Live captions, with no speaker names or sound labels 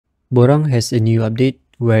Borang has a new update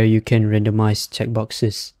where you can randomize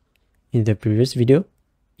checkboxes. In the previous video,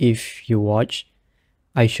 if you watch,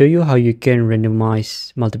 I show you how you can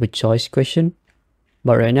randomize multiple choice question,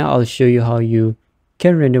 but right now I'll show you how you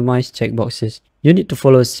can randomize checkboxes. You need to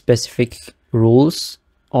follow specific rules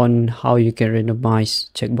on how you can randomize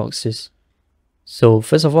checkboxes. So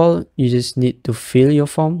first of all, you just need to fill your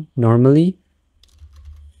form normally,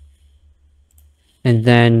 and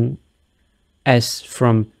then as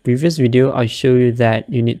from previous video, I'll show you that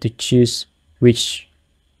you need to choose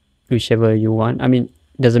whichever you want. I mean,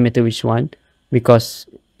 doesn't matter which one, because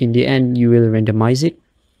in the end you will randomize it.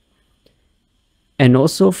 And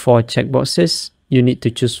also for checkboxes, you need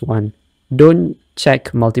to choose one. Don't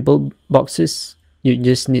check multiple boxes, you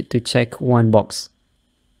just need to check one box.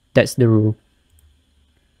 That's the rule.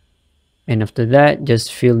 And after that,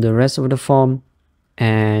 just fill the rest of the form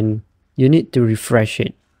and you need to refresh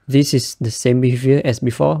it. This is the same behavior as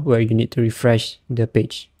before, where you need to refresh the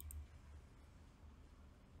page.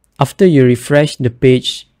 After you refresh the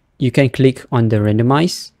page, you can click on the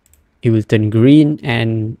randomize. It will turn green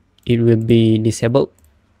and it will be disabled.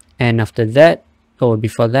 And after that, or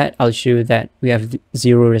before that, I'll show you that we have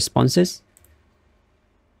 0 responses.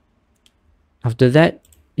 After that,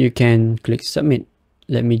 you can click submit.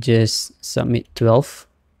 Let me just submit 12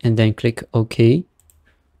 and then click OK.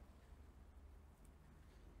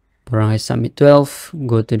 Borang has submit 12,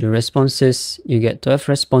 go to the responses, you get 12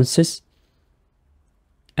 responses.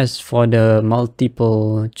 As for the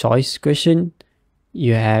multiple choice question,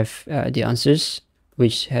 you have the answers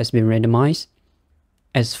which has been randomized.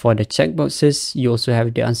 As for the checkboxes, you also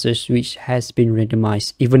have the answers which has been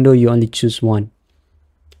randomized, even though you only choose one.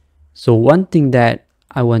 So one thing that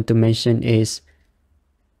I want to mention is,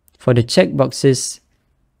 for the checkboxes,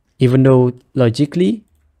 even though logically,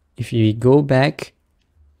 if you go back,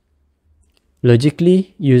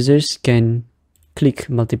 logically, users can click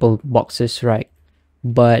multiple boxes, right?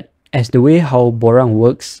 But as the way how Borang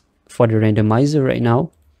works for the randomizer right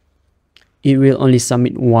now, it will only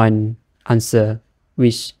submit one answer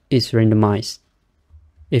which is randomized.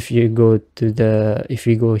 If you go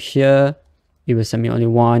here, it will submit only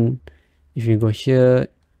one. If you go here,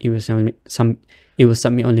 it will submit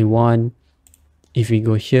only one. If you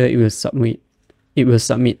go here, it will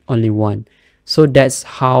submit only one. So that's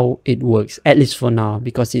how it works, at least for now,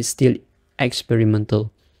 because it's still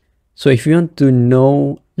experimental. So if you want to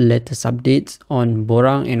know latest updates on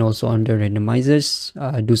Borang and also on the randomizers,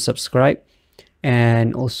 do subscribe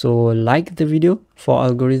and also like the video for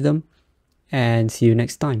algorithm, and see you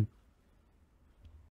next time.